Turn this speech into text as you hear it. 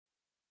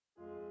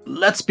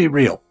Let's be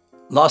real.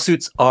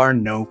 Lawsuits are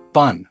no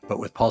fun, but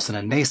with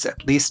Paulson & Nace,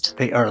 at least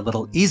they are a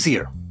little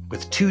easier.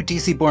 With two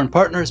DC-born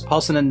partners,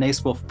 Paulson &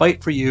 Nace will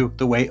fight for you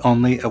the way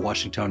only a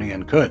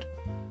Washingtonian could.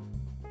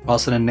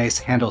 Paulson & Nace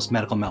handles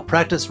medical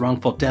malpractice,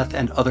 wrongful death,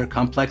 and other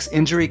complex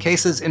injury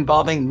cases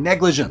involving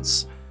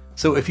negligence.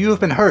 So if you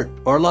have been hurt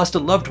or lost a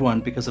loved one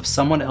because of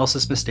someone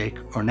else's mistake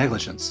or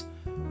negligence,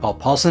 call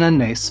Paulson &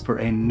 Nace for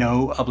a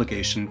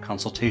no-obligation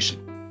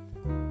consultation.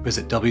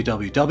 Visit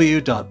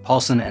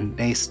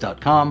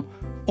www.paulsonandnace.com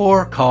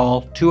or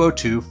call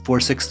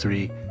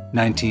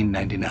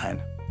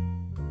 202-463-1999.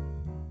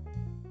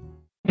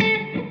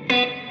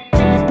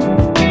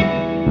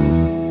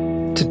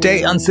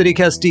 Today on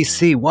CityCast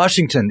DC,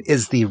 Washington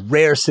is the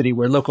rare city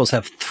where locals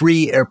have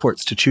 3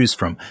 airports to choose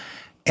from.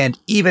 And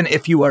even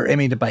if you are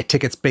aiming to buy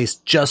tickets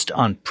based just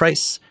on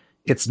price,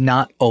 it's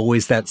not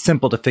always that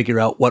simple to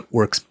figure out what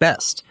works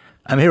best.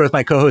 I'm here with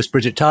my co-host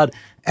Bridget Todd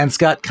and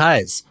Scott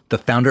Keyes, the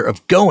founder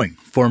of Going,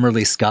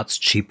 formerly Scott's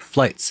Cheap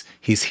Flights.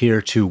 He's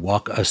here to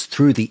walk us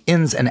through the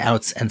ins and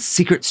outs and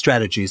secret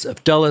strategies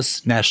of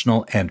Dulles,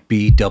 National, and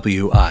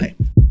BWI.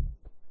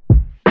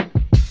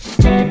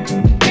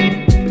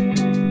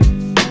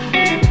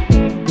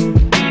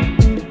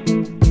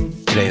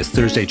 Today is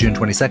Thursday, June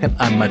 22nd.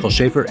 I'm Michael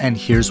Schaefer, and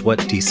here's what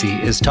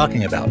DC is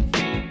talking about.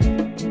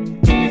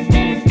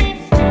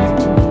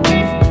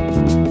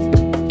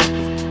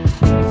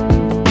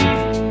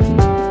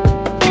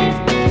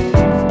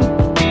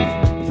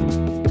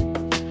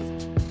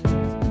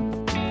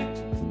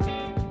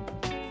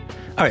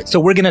 All right, so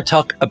we're going to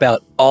talk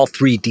about all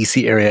 3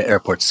 DC area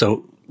airports.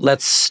 So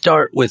let's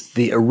start with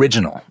the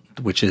original,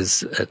 which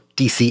is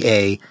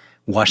DCA,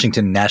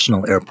 Washington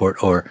National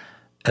Airport, or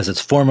as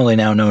it's formerly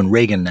now known,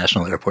 Reagan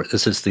National Airport.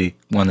 This is the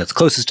one that's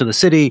closest to the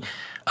city.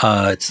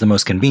 It's the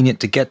most convenient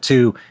to get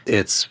to.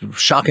 It's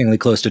shockingly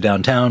close to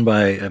downtown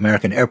by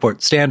American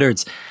airport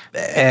standards.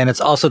 And it's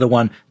also the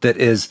one that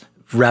is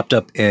wrapped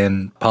up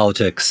in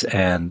politics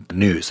and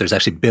news. There's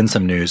actually been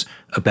some news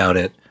about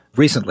it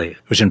recently,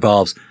 which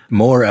involves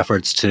more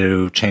efforts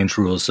to change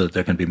rules so that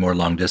there can be more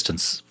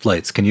long-distance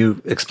flights. Can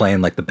you explain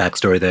the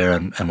backstory there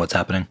and what's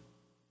happening?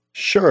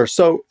 Sure.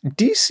 So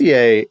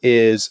DCA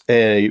is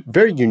a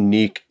very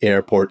unique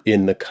airport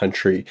in the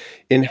country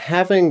in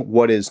having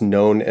what is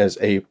known as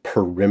a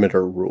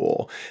perimeter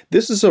rule.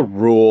 This is a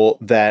rule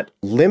that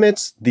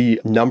limits the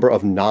number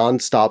of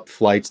nonstop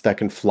flights that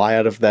can fly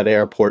out of that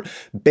airport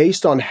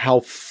based on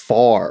how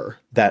far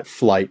that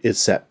flight is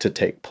set to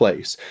take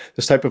place.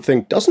 This type of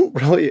thing doesn't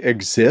really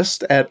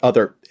exist at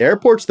other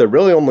airports. They're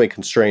really only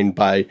constrained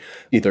by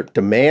either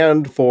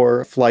demand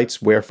for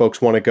flights where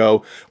folks want to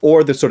go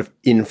or the sort of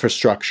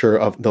infrastructure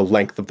of the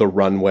length of the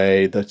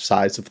runway, the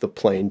size of the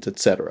planes,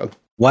 etc.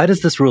 Why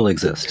does this rule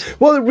exist?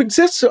 Well, it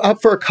exists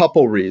for a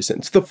couple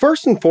reasons. The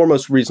first and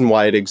foremost reason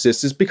why it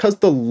exists is because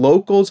the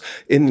locals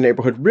in the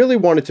neighborhood really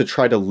wanted to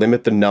try to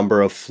limit the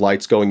number of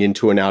flights going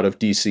into and out of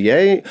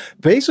DCA,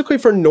 basically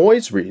for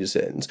noise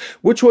reasons,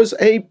 which was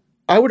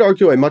I would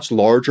argue, a much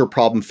larger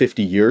problem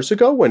 50 years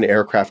ago when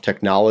aircraft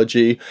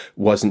technology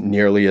wasn't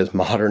nearly as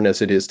modern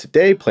as it is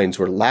today. Planes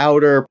were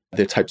louder.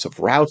 The types of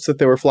routes that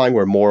they were flying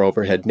were more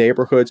overhead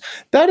neighborhoods.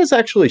 That has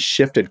actually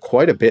shifted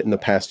quite a bit in the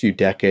past few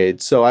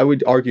decades. So I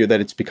would argue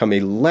that it's become a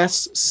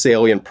less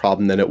salient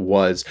problem than it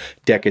was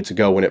decades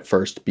ago when it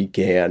first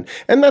began.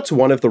 And that's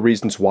one of the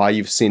reasons why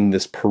you've seen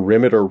this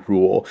perimeter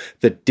rule,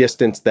 the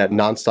distance that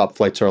nonstop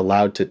flights are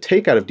allowed to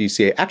take out of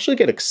DCA, actually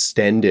get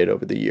extended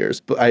over the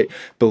years. I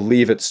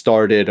believe it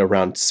started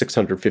around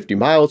 650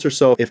 miles or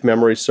so, if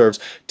memory serves.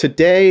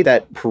 Today,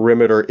 that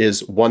perimeter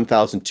is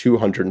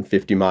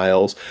 1,250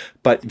 miles,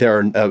 but there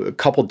are a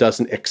couple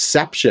dozen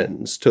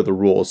exceptions to the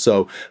rule.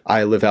 So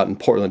I live out in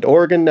Portland,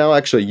 Oregon now.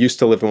 Actually, used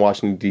to live in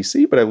Washington,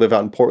 D.C., but I live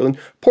out in Portland.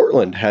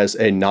 Portland has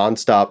a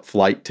nonstop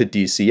flight to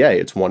DCA.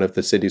 It's one of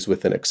the cities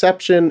with an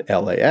exception,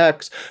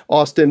 LAX,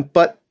 Austin.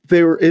 But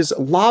there is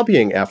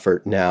lobbying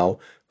effort now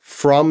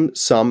from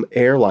some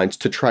airlines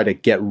to try to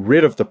get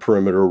rid of the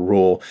perimeter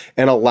rule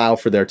and allow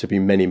for there to be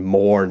many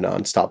more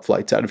nonstop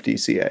flights out of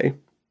DCA.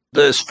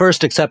 Those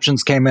first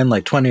exceptions came in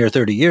 20 or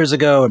 30 years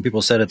ago, and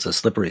people said it's a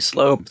slippery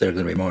slope. There are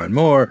going to be more and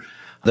more.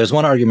 There's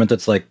one argument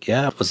that's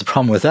what's the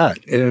problem with that?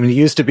 I mean, it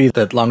used to be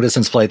that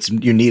long-distance flights,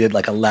 you needed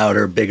a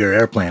louder, bigger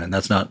airplane, and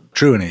that's not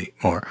true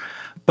anymore.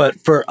 But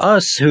for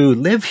us who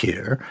live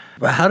here,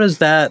 how does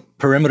that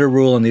perimeter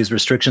rule and these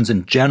restrictions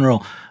in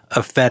general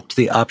affect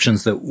the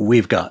options that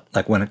we've got,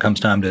 when it comes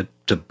time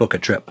to book a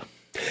trip?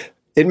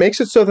 It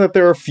makes it so that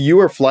there are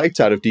fewer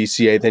flights out of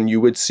DCA than you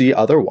would see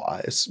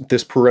otherwise.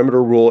 This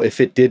perimeter rule, if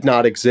it did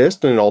not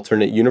exist in an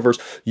alternate universe,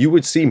 you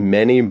would see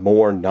many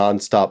more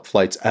nonstop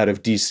flights out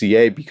of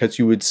DCA because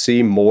you would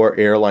see more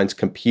airlines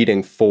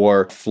competing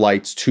for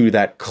flights to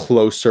that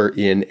closer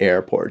in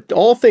airport.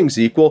 All things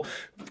equal,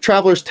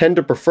 travelers tend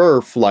to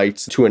prefer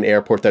flights to an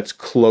airport that's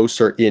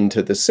closer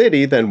into the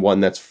city than one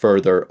that's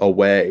further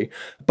away.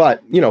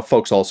 But,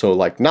 folks also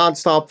like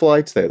nonstop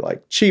flights. They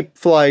like cheap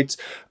flights.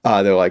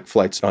 They like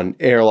flights on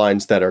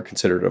airlines that are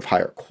considered of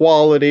higher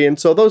quality. And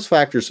so those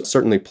factors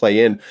certainly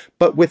play in.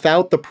 But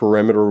without the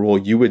perimeter rule,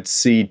 you would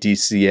see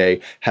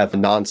DCA have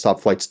nonstop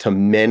flights to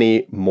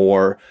many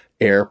more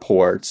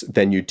airports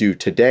than you do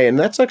today. And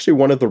that's actually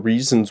one of the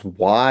reasons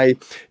why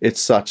it's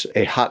such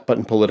a hot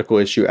button political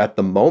issue at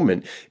the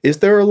moment, is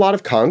there are a lot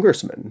of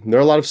congressmen, there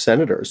are a lot of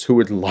senators who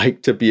would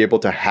like to be able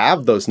to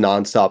have those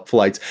nonstop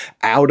flights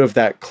out of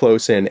that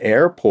close-in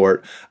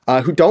airport,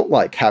 who don't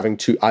like having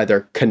to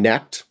either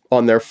connect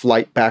on their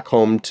flight back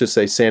home to,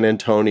 say, San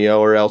Antonio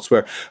or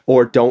elsewhere,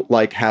 or don't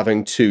like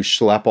having to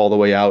schlep all the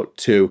way out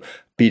to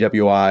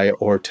BWI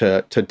or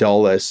to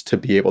Dulles to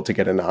be able to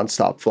get a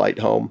nonstop flight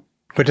home.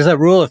 But does that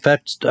rule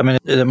affect,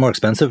 is it more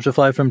expensive to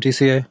fly from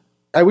DCA?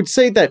 I would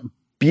say that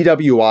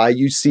BWI,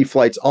 you see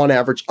flights on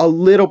average a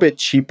little bit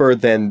cheaper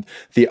than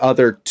the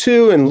other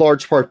two, in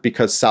large part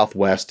because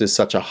Southwest is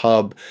such a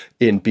hub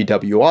in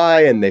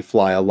BWI and they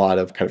fly a lot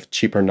of kind of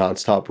cheaper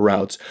nonstop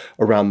routes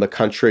around the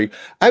country.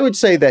 I would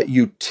say that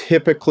you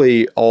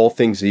typically, all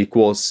things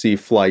equal, see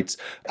flights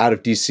out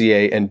of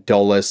DCA and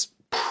Dulles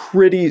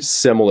pretty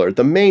similar.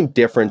 The main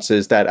difference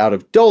is that out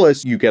of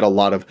Dulles, you get a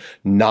lot of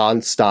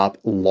nonstop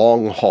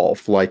long-haul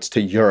flights to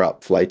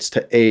Europe, flights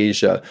to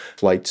Asia,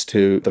 flights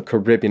to the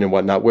Caribbean and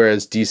whatnot,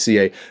 whereas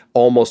DCA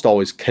almost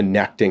always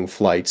connecting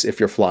flights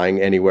if you're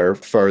flying anywhere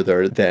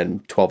further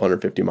than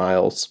 1,250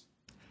 miles.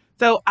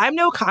 So I'm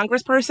no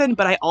congressperson,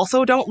 but I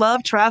also don't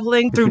love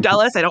traveling through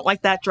Dulles. I don't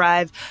like that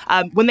drive.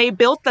 When they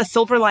built the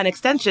Silver Line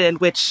extension,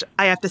 which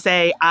I have to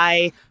say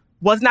I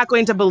was not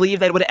going to believe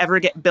that it would ever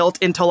get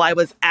built until I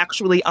was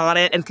actually on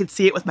it and could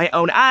see it with my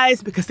own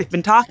eyes because they've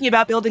been talking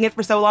about building it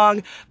for so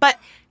long. But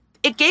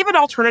it gave an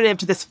alternative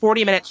to this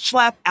 40-minute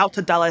schlep out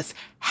to Dulles.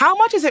 How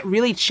much has it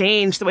really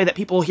changed the way that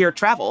people here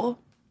travel?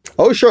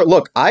 Oh, sure.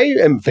 Look, I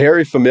am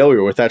very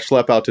familiar with that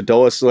schlep out to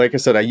Dulles. Like I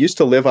said, I used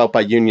to live out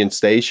by Union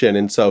Station.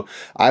 And so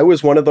I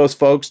was one of those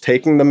folks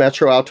taking the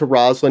metro out to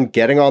Roslyn,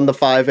 getting on the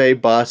 5A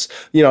bus.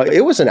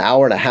 It was an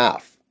hour and a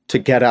half to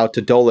get out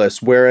to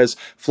Dulles, whereas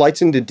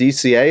flights into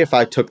DCA, if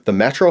I took the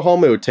metro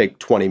home, it would take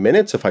 20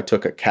 minutes. If I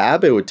took a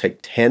cab, it would take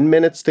 10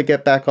 minutes to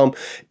get back home.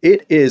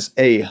 It is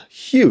a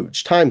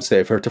huge time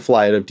saver to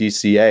fly out of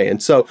DCA.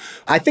 And so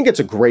I think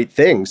it's a great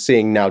thing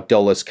seeing now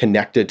Dulles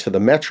connected to the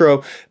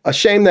metro. A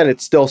shame that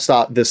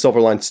the Silver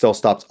Line still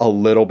stops a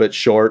little bit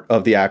short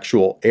of the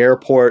actual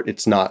airport.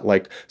 It's not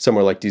like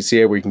somewhere like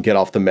DCA where you can get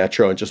off the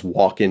metro and just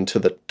walk into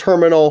the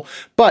terminal,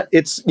 but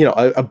it's,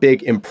 a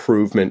big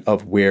improvement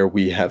of where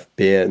we have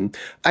been.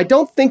 I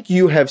don't think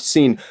you have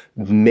seen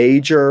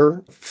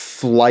major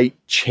flight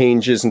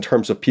changes in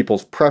terms of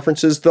people's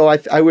preferences, though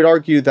I would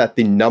argue that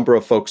the number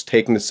of folks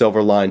taking the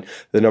Silver Line,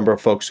 the number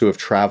of folks who have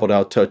traveled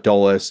out to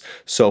Dulles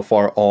so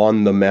far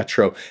on the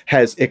metro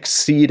has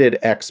exceeded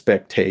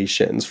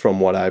expectations from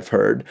what I've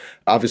heard.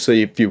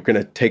 Obviously, if you're going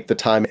to take the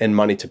time and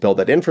money to build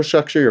that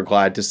infrastructure, you're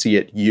glad to see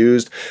it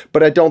used,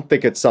 but I don't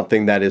think it's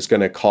something that is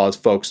going to cause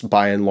folks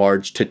by and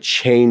large to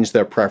change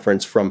their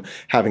preference from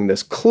having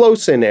this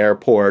close-in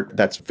airport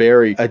that's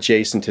very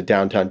adjacent to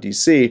downtown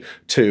DC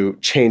to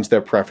change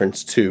their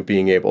preference to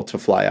being able to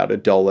fly out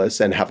of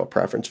Dulles and have a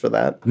preference for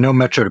that. No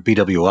metro to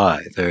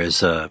BWI.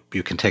 There's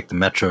you can take the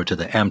metro to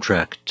the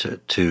Amtrak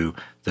to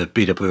the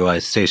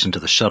BWI station to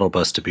the shuttle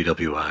bus to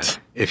BWI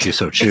if you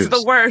so choose. It's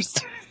the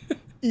worst.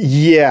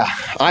 Yeah,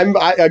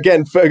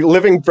 again,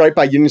 living right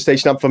by Union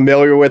Station, I'm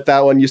familiar with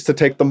that one. Used to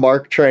take the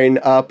MARC train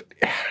up.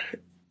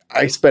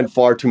 I spent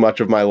far too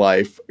much of my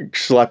life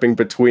schlepping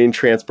between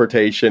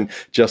transportation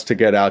just to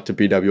get out to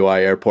BWI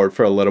Airport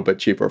for a little bit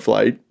cheaper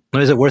flight.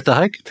 Is it worth the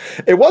hike?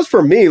 It was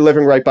for me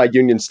living right by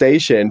Union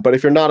Station, but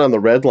if you're not on the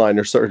Red Line,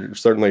 or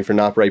certainly if you're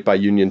not right by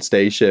Union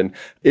Station,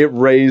 it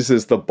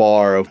raises the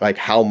bar of like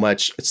how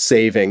much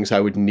savings I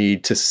would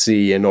need to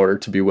see in order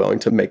to be willing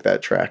to make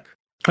that trek.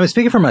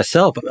 Speaking for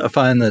myself, I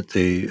find that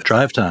the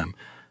drive time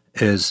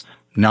is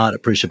not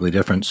appreciably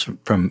different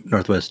from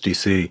Northwest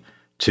DC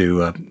to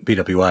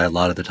BWI a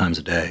lot of the times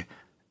a day,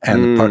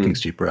 and the parking's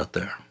cheaper out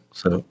there.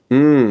 So.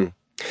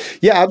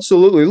 Yeah,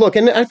 absolutely. Look,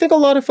 and I think a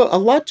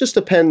lot just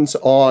depends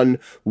on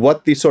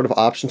what the sort of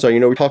options are.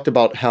 We talked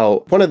about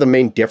how one of the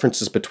main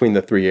differences between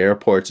the three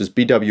airports is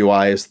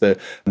BWI is the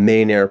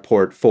main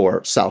airport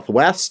for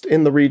Southwest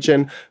in the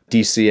region,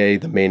 DCA,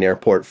 the main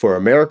airport for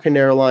American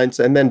Airlines,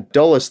 and then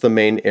Dulles, the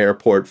main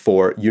airport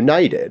for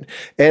United.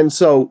 And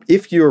so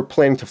if you're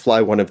planning to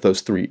fly one of those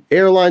three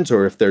airlines,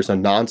 or if there's a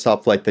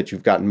nonstop flight that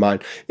you've got in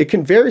mind, it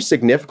can vary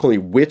significantly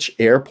which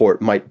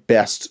airport might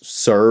best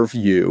serve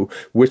you,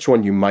 which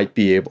one you might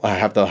be able to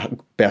have the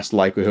best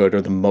likelihood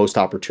or the most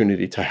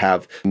opportunity to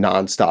have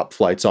nonstop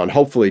flights on,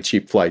 hopefully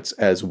cheap flights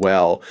as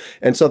well.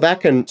 And so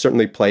that can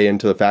certainly play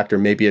into the factor.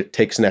 Maybe it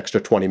takes an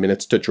extra 20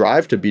 minutes to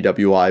drive to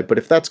BWI, but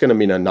if that's going to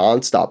mean a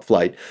nonstop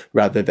flight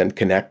rather than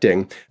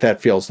connecting,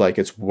 that feels like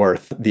it's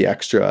worth the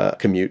extra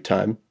commute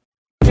time.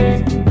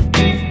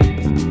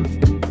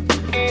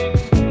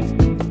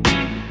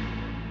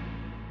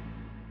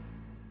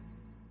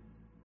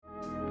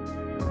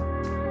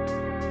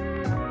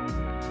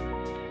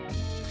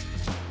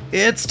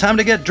 It's time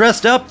to get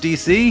dressed up,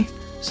 DC.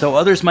 So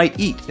Others Might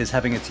Eat is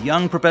having its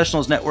Young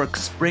Professionals Network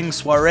Spring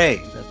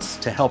Soiree. That's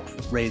to help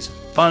raise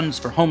funds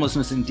for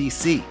homelessness in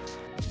DC.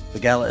 The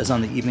gala is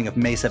on the evening of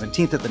May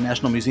 17th at the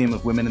National Museum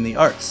of Women in the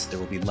Arts. There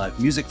will be live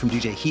music from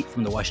DJ Heat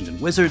from the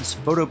Washington Wizards,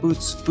 photo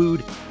booths,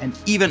 food, and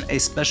even a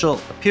special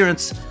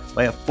appearance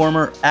by a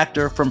former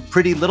actor from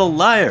Pretty Little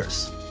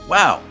Liars.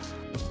 Wow!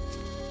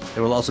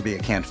 There will also be a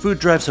canned food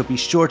drive, so be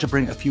sure to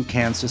bring a few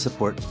cans to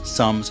support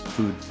Sum's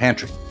Food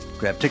Pantry.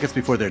 Grab tickets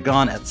before they're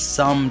gone at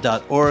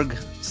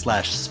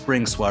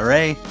some.org/spring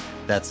soiree.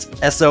 That's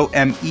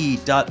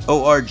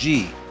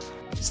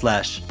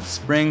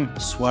some.org/spring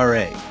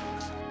soiree.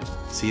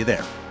 See you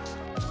there.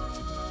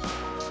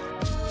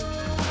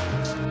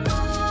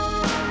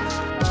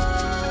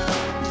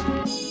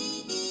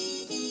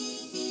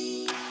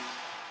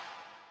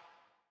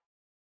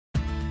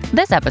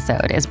 This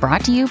episode is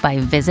brought to you by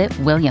Visit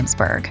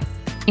Williamsburg.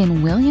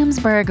 In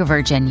Williamsburg,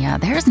 Virginia,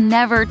 there's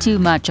never too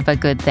much of a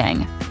good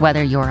thing.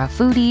 Whether you're a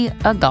foodie,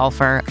 a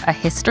golfer, a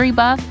history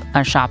buff, a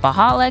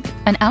shopaholic,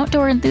 an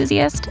outdoor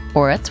enthusiast,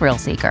 or a thrill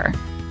seeker,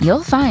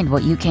 you'll find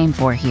what you came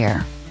for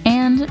here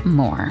and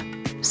more.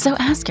 So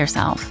ask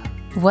yourself,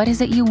 what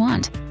is it you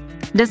want?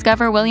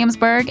 Discover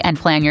Williamsburg and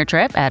plan your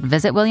trip at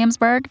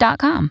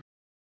visitwilliamsburg.com.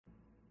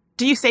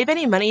 Do you save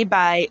any money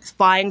by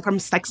flying from,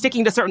 like,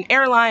 sticking to certain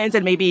airlines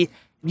and maybe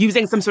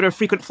using some sort of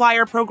frequent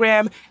flyer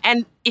program?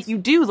 And if you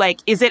do, like,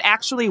 is it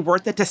actually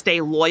worth it to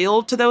stay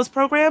loyal to those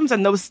programs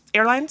and those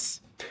airlines?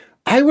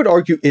 I would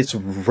argue it's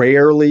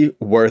rarely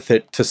worth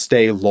it to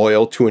stay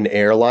loyal to an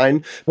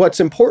airline. What's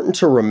important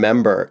to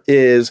remember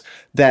is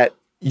that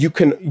you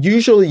can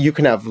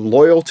have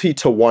loyalty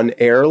to one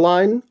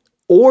airline,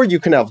 or you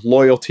can have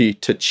loyalty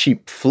to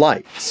cheap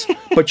flights,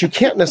 but you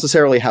can't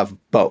necessarily have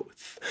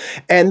both.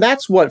 And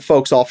that's what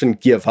folks often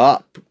give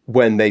up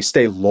when they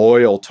stay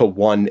loyal to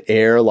one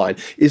airline,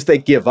 is they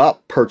give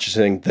up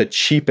purchasing the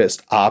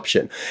cheapest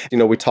option. You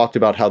know, we talked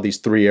about how these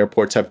three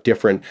airports have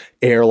different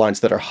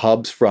airlines that are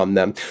hubs from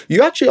them.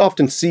 You actually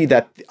often see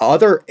that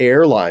other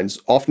airlines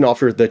often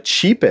offer the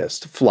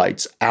cheapest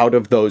flights out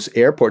of those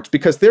airports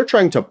because they're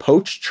trying to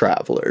poach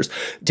travelers.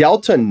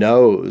 Delta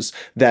knows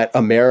that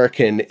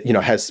American,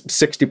 has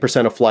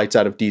 60% of flights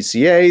out of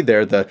DCA.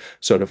 They're the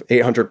sort of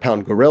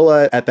 800-pound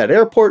gorilla at that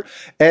airport.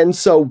 And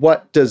so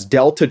what does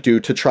Delta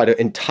do to try to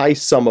entice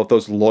some of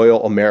those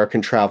loyal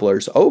American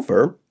travelers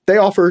over? They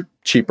offer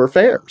cheaper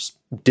fares.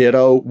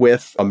 Ditto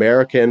with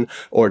American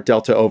or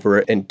Delta over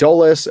in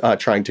Dulles,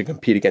 trying to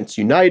compete against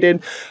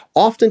United.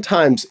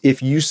 Oftentimes,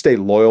 if you stay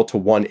loyal to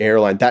one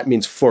airline, that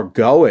means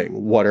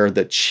foregoing what are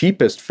the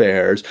cheapest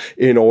fares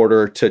in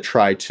order to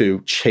try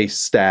to chase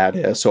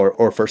status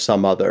or for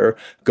some other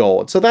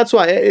goal. So that's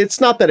why it's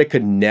not that it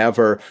could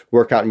never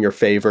work out in your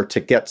favor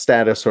to get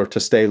status or to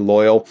stay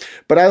loyal,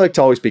 but I like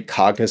to always be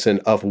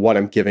cognizant of what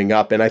I'm giving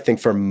up. And I think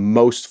for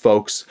most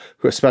folks,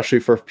 especially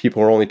for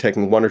people who are only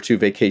taking 1 or 2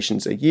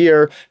 vacations a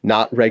year,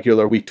 not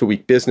regular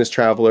week-to-week business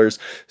travelers,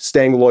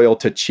 staying loyal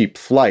to cheap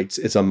flights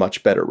is a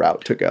much better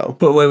route to go.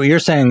 But wait, you're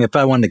saying if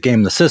I wanted to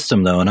game the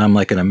system, though, and I'm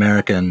like an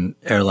American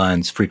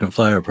Airlines frequent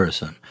flyer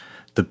person,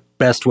 the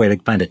best way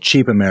to find a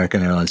cheap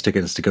American Airlines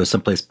ticket is to go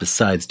someplace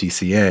besides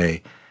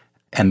DCA,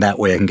 and that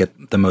way I can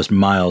get the most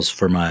miles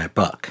for my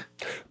buck.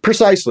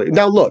 Precisely.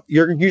 Now, look,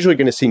 you're usually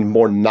going to see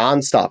more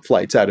nonstop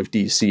flights out of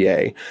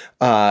DCA.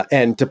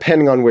 And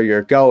depending on where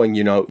you're going,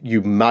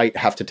 you might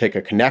have to take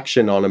a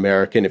connection on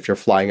American if you're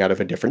flying out of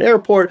a different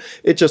airport.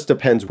 It just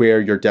depends where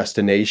your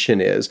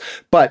destination is.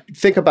 But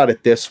think about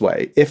it this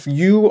way. If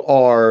you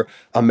are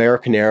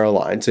American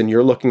Airlines and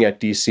you're looking at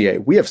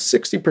DCA, we have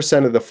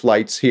 60% of the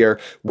flights here.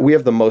 We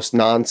have the most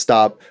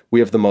nonstop.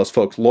 We have the most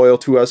folks loyal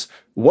to us.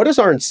 What is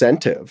our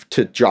incentive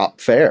to drop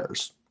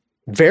fares?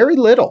 Very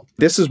little.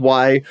 This is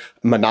why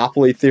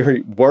monopoly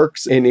theory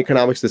works in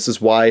economics. This is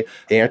why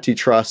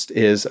antitrust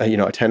is,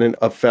 a tenet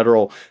of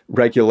federal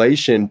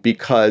regulation,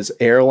 because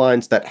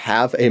airlines that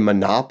have a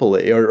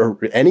monopoly or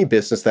any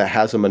business that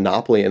has a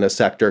monopoly in a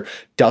sector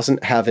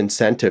doesn't have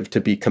incentive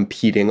to be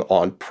competing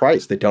on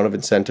price. They don't have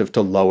incentive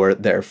to lower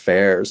their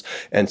fares.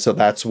 And so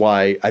that's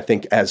why I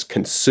think as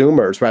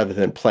consumers, rather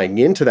than playing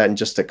into that and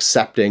just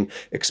accepting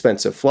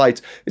expensive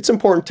flights, it's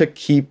important to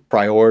keep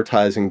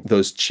prioritizing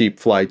those cheap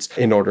flights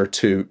in order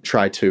to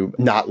try to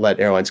not let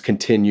airlines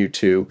continue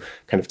to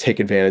kind of take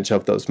advantage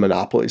of those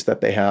monopolies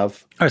that they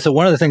have. All right, so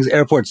one of the things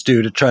airports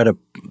do to try to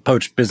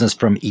poach business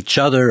from each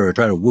other or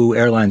try to woo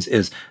airlines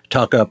is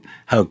talk up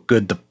how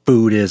good the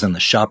food is and the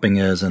shopping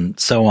is and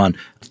so on.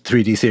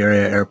 3 DC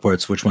area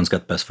airports, which one's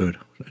got the best food,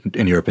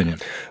 in your opinion?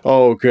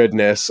 Oh,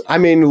 goodness. I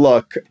mean,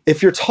 look,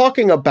 if you're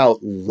talking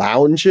about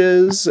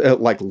lounges,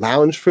 like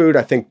lounge food,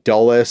 I think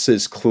Dulles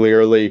is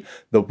clearly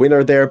the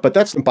winner there. But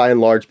that's by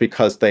and large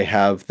because they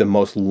have the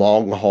most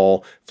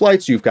long-haul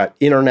flights. You've got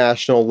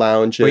international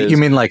lounges. Wait, you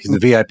mean like the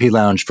VIP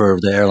lounge for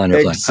the airline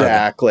you're flying?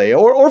 Exactly.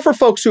 Okay. Or for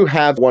folks who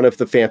have one of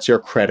the fancier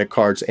credit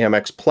cards,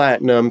 Amex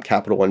Platinum,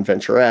 Capital One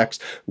Venture X,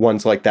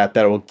 ones like that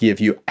will give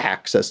you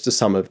access to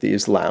some of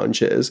these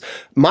lounges.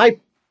 My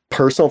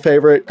personal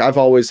favorite, I've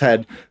always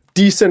had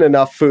decent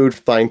enough food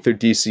flying through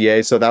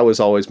DCA, so that was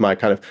always my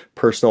kind of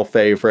personal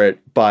favorite.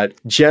 But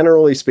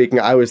generally speaking,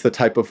 I was the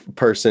type of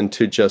person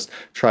to just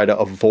try to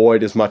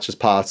avoid as much as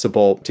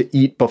possible, to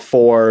eat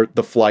before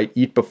the flight,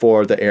 eat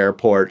before the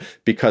airport,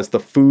 because the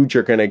food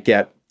you're going to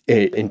get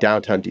in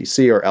downtown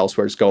DC or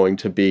elsewhere is going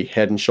to be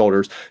head and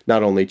shoulders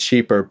not only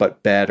cheaper,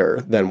 but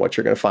better than what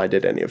you're going to find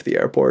at any of the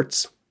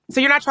airports. So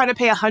you're not trying to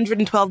pay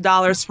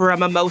 $112 for a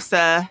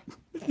mimosa.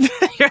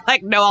 You're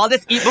like, no, I'll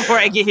just eat before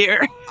I get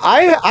here.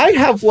 I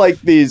have like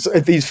these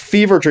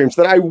fever dreams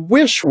that I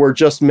wish were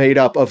just made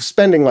up of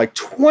spending like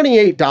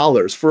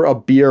 $28 for a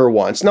beer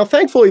once. Now,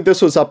 thankfully,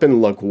 this was up in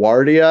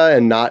LaGuardia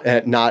and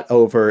not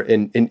over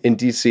in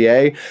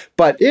DCA,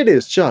 but it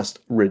is just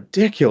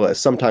ridiculous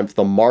sometimes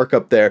the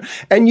markup there.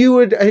 And you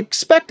would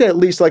expect at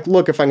least like,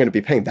 look, if I'm going to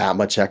be paying that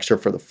much extra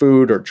for the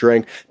food or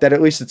drink, that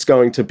at least it's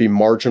going to be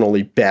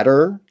marginally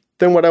better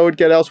than what I would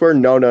get elsewhere.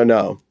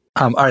 No.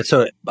 All right.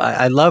 So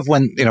I love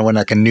when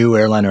like a new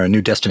airline or a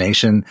new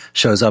destination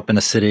shows up in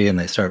a city and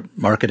they start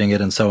marketing it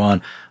and so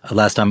on.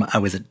 Last time I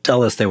was at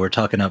Dulles, they were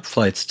talking up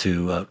flights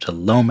to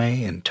Lome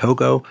in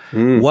Togo.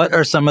 What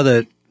are some of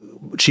the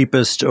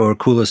cheapest or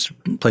coolest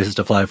places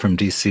to fly from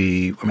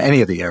DC, from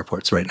any of the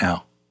airports right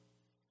now?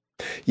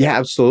 Yeah,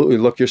 absolutely.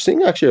 Look, you're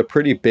seeing actually a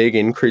pretty big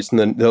increase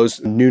in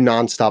those new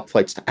nonstop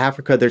flights to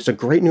Africa. There's a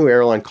great new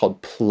airline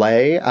called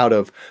Play out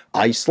of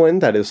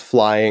Iceland that is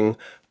flying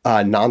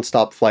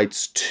nonstop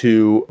flights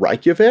to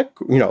Reykjavik,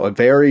 a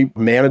very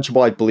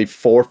manageable, I believe,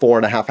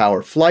 4.5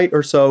 hour flight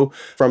or so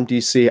from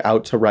DC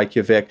out to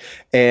Reykjavik,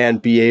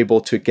 and be able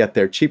to get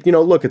there cheap.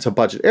 Look, it's a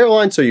budget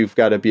airline, so you've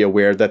got to be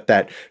aware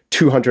that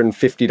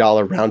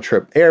 $250 round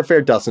trip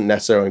airfare doesn't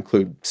necessarily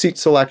include seat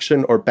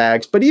selection or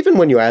bags. But even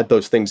when you add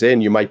those things in,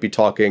 you might be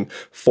talking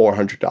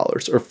 $400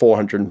 or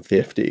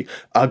 $450.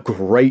 A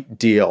great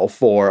deal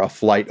for a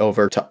flight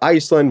over to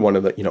Iceland, one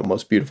of the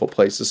most beautiful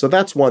places. So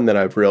that's one that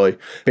I've really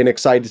been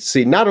excited to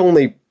see, not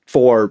only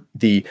for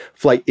the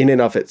flight in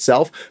and of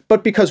itself,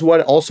 but because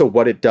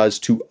what it does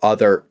to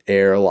other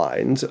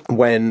airlines.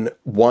 When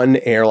one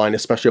airline,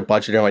 especially a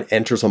budget airline,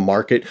 enters a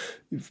market,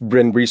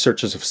 when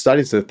researchers have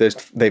studied this,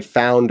 they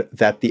found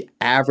that the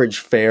average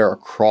fare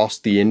across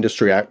the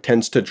industry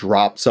tends to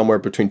drop somewhere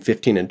between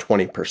 15 and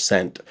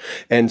 20%.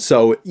 And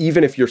so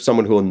even if you're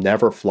someone who will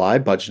never fly,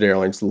 budget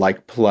airlines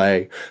like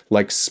Play,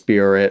 like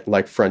Spirit,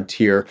 like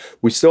Frontier,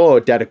 we still owe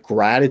a debt of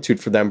gratitude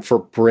for them for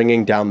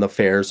bringing down the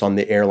fares on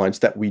the airlines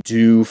that we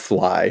do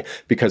fly,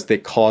 because they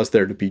cause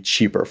there to be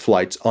cheaper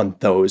flights on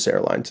those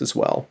airlines as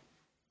well.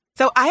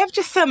 So I have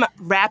just some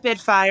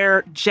rapid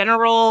fire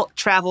general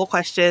travel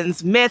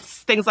questions,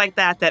 myths, things like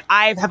that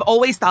I have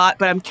always thought,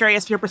 but I'm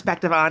curious for your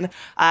perspective on.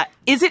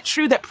 Is it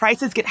true that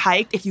prices get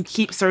hiked if you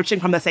keep searching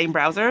from the same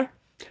browser?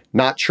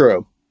 Not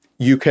true.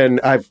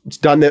 I've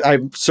done that.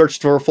 I've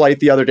searched for a flight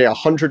the other day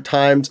 100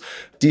 times,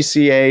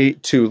 DCA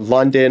to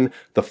London.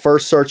 The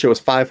first search, it was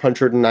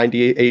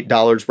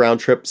 $598 round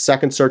trip.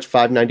 Second search,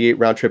 $598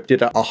 round trip.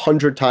 Did it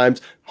 100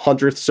 times.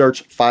 100th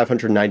search,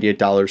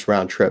 $598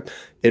 round trip.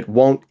 It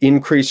won't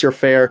increase your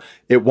fare.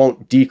 It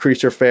won't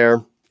decrease your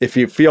fare. If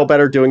you feel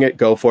better doing it,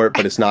 go for it,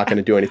 but it's not going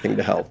to do anything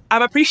to help.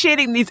 I'm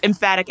appreciating these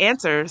emphatic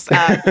answers.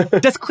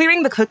 Does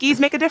clearing the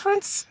cookies make a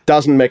difference?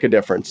 Doesn't make a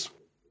difference.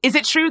 Is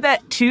it true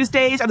that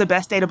Tuesdays are the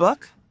best day to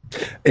book?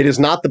 It is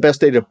not the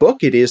best day to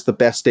book. It is the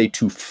best day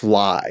to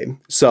fly.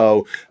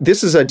 So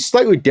this is a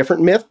slightly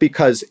different myth,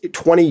 because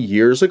 20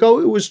 years ago,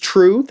 it was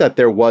true that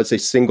there was a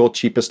single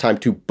cheapest time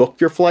to book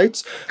your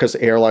flights, because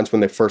airlines, when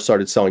they first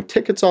started selling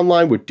tickets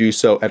online, would do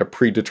so at a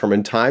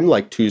predetermined time,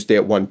 like Tuesday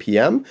at 1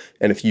 p.m.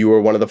 And if you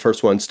were one of the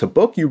first ones to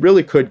book, you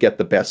really could get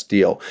the best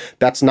deal.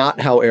 That's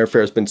not how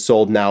airfare has been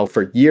sold now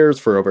for years,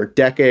 for over a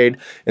decade.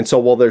 And so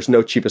while there's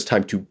no cheapest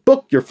time to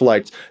book your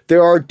flights,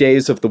 there are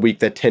days of the week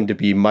that tend to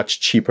be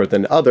much cheaper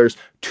than others.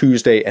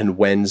 Tuesday and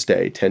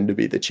Wednesday tend to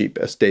be the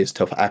cheapest days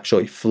to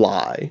actually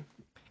fly.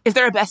 Is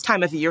there a best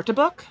time of year to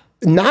book?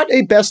 Not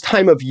a best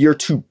time of year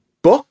to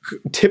book.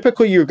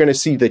 Typically, you're going to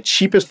see the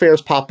cheapest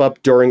fares pop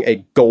up during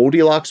a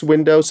Goldilocks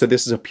window. So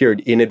this is a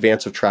period in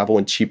advance of travel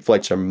when cheap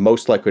flights are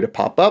most likely to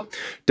pop up.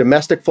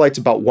 Domestic flights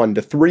about 1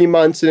 to 3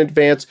 months in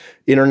advance.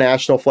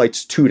 International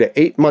flights 2 to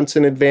 8 months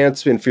in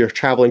advance. And if you're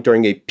traveling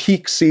during a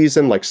peak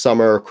season like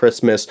summer or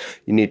Christmas,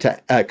 you need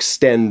to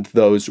extend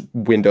those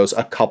windows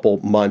a couple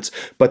months.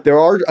 But there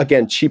are,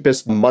 again,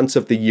 cheapest months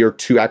of the year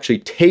to actually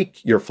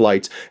take your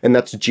flights, and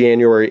that's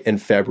January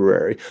and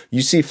February.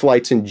 You see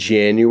flights in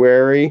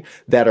January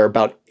that are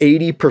about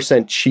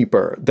 80%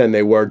 cheaper than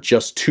they were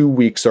just 2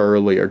 weeks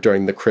earlier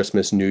during the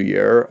Christmas New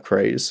Year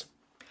craze.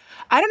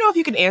 I don't know if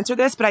you can answer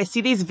this, but I see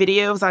these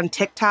videos on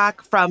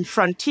TikTok from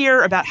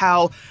Frontier about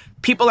how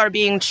people are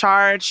being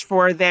charged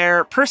for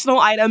their personal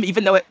item,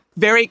 even though it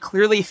very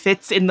clearly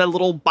fits in the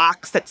little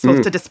box that's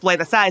supposed to display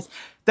the size.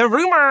 The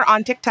rumor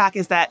on TikTok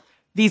is that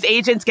these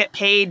agents get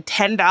paid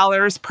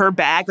 $10 per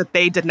bag that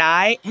they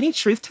deny. Any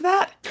truth to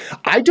that?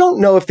 I don't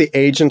know if the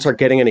agents are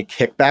getting any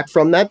kickback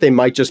from that. They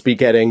might just be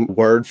getting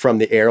word from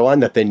the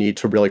airline that they need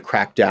to really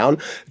crack down.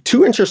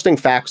 Two interesting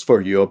facts for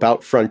you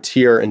about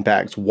Frontier and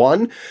bags.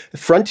 One,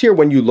 Frontier,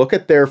 when you look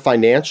at their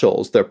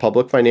financials, their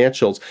public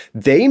financials,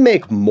 they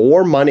make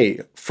more money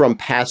from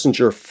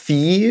passenger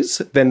fees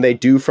than they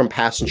do from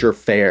passenger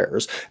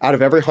fares. Out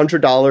of every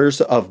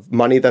 $100 of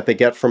money that they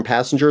get from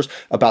passengers,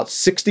 about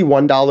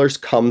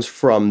 $61 comes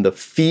from the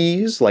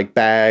fees, like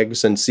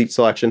bags and seat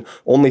selection.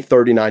 Only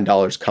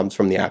 $39 comes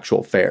from the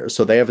actual fares.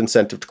 So they have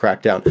incentive to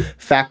crack down.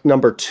 Fact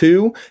number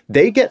two,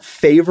 they get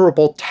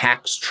favorable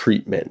tax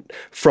treatment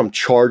from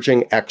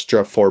charging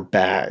extra for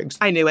bags.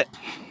 I knew it.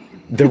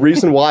 The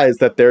reason why is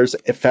that there's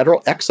a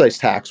federal excise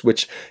tax,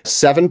 which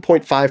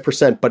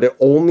 7.5%, but it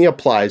only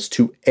applies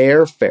to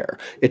airfare.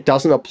 It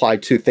doesn't apply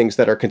to things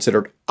that are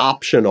considered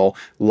optional,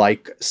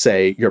 like,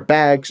 say, your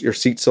bags, your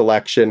seat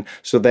selection.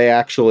 So they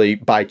actually,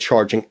 by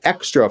charging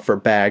extra for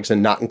bags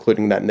and not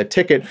including that in the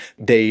ticket,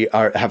 they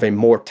have a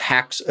more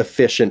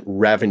tax-efficient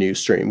revenue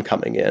stream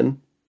coming in.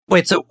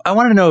 Wait, so I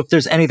want to know if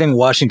there's anything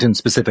Washington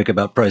specific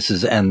about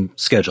prices and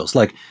schedules.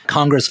 Like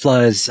Congress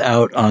flies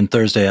out on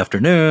Thursday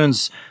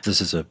afternoons.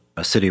 This is a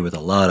city with a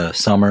lot of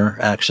summer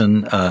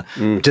action.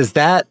 Does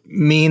that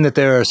mean that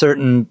there are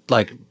certain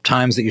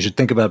times that you should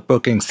think about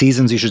booking,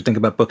 seasons you should think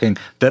about booking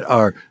that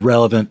are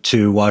relevant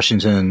to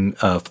Washington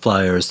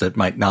flyers that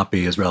might not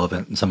be as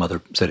relevant in some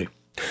other city?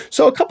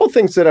 So a couple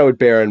things that I would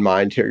bear in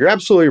mind here. You're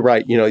absolutely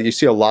right. You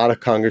see a lot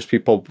of Congress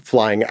people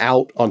flying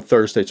out on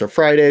Thursdays or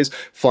Fridays,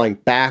 flying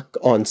back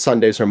on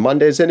Sundays or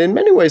Mondays. And in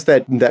many ways,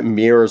 that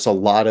mirrors a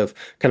lot of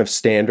kind of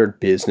standard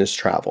business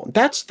travel.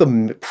 That's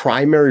the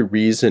primary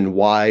reason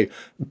why,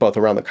 both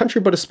around the country,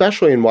 but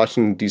especially in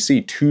Washington,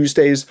 D.C.,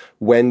 Tuesdays,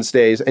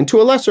 Wednesdays, and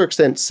to a lesser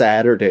extent,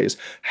 Saturdays,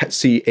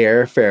 see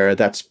airfare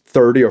that's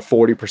 30 or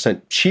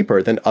 40%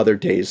 cheaper than other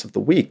days of the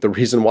week. The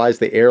reason why is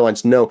the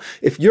airlines know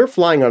if you're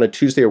flying on a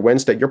Tuesday or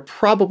Wednesday, you're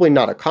probably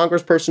not a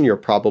congressperson, you're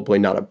probably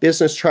not a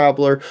business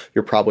traveler,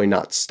 you're probably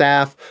not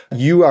staff.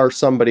 You are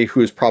somebody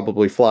who's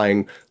probably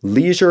flying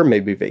leisure,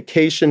 maybe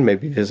vacation,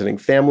 maybe visiting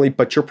family,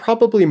 but you're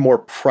probably more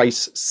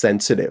price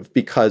sensitive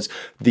because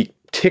the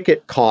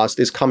ticket cost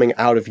is coming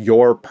out of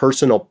your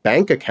personal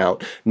bank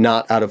account,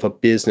 not out of a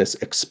business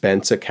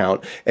expense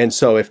account. And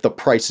so if the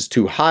price is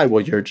too high,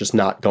 well, you're just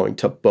not going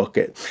to book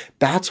it.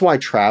 That's why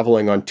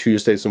traveling on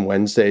Tuesdays and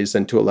Wednesdays,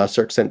 and to a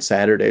lesser extent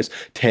Saturdays,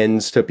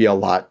 tends to be a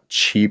lot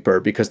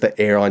cheaper because the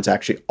airlines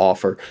actually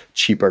offer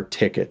cheaper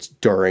tickets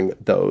during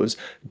those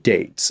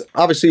dates.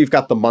 Obviously, you've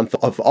got the month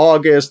of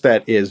August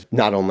that is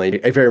not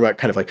only a very much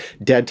kind of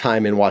dead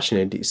time in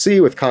Washington,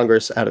 D.C. with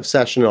Congress out of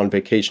session on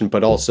vacation,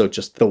 but also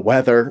just the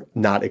weather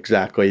not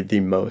exactly the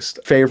most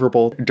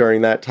favorable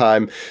during that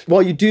time.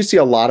 While you do see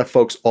a lot of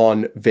folks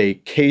on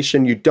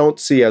vacation, you don't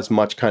see as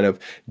much kind of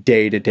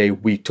day-to-day,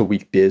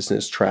 week-to-week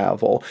business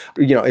travel.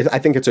 I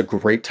think it's a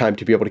great time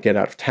to be able to get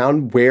out of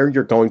town. Where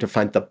you're going to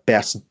find the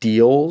best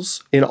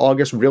deals in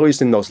August really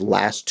is in those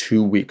last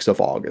 2 weeks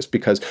of August,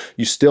 because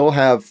you still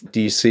have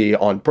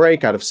DC on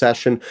break, out of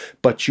session,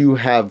 but you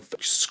have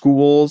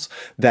schools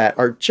that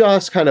are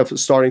just kind of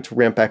starting to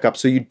ramp back up.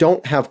 So you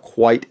don't have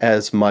quite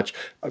as much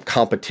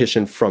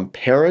competition from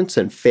parents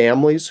and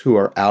families who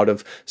are out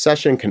of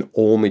session, can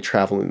only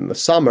travel in the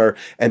summer.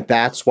 And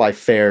that's why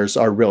fares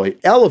are really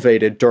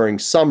elevated during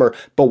summer,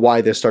 but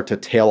why they start to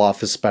tail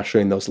off, especially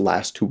in those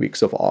last 2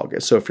 weeks of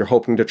August. So if you're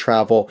hoping to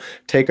travel,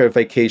 take a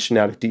vacation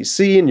out of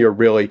DC, and you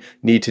really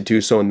need to do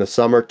so in the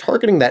summer,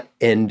 targeting that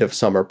end of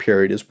summer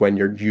period is when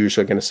you're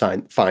usually going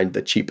to find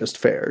the cheapest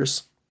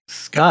fares.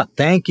 Scott,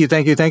 thank you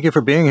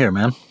for being here,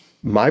 man.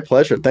 My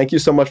pleasure. Thank you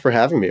so much for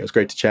having me. It was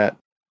great to chat.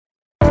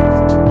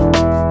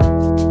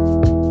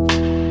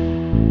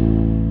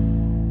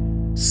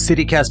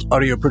 CityCast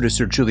audio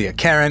producer Julia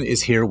Karen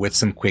is here with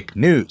some quick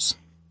news.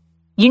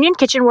 Union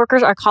Kitchen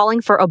workers are calling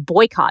for a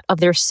boycott of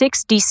their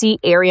 6 D.C.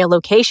 area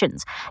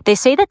locations. They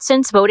say that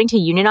since voting to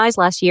unionize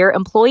last year,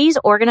 employees'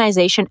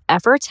 organization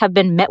efforts have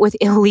been met with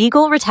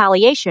illegal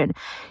retaliation.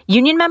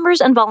 Union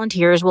members and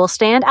volunteers will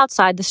stand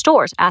outside the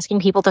stores, asking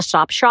people to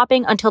stop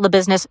shopping until the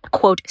business,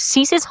 quote,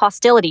 ceases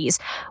hostilities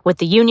with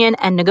the union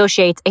and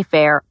negotiates a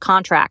fair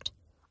contract.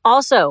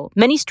 Also,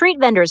 many street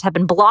vendors have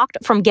been blocked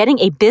from getting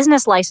a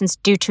business license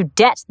due to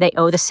debt they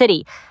owe the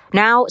city.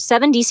 Now,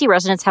 7 D.C.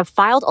 residents have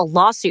filed a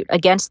lawsuit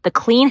against the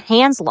Clean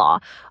Hands Law,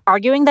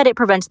 arguing that it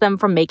prevents them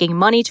from making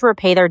money to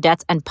repay their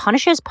debts and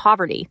punishes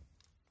poverty.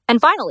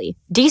 And finally,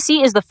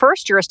 D.C. is the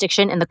first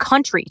jurisdiction in the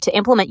country to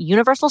implement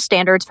universal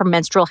standards for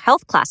menstrual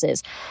health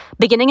classes.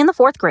 Beginning in the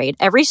 4th grade,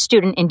 every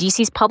student in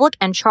D.C.'s public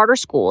and charter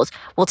schools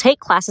will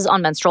take classes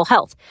on menstrual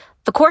health.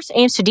 The course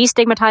aims to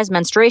destigmatize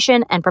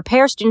menstruation and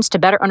prepare students to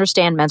better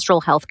understand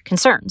menstrual health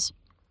concerns.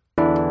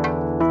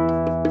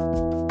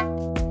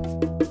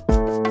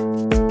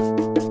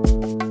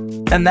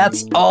 And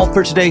that's all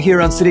for today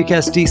here on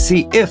CityCast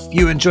DC. If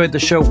you enjoyed the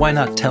show, why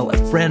not tell a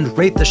friend,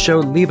 rate the show,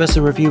 leave us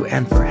a review,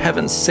 and for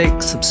heaven's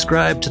sake,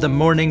 subscribe to the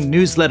morning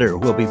newsletter.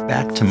 We'll be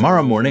back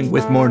tomorrow morning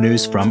with more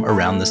news from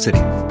around the city.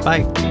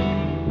 Bye.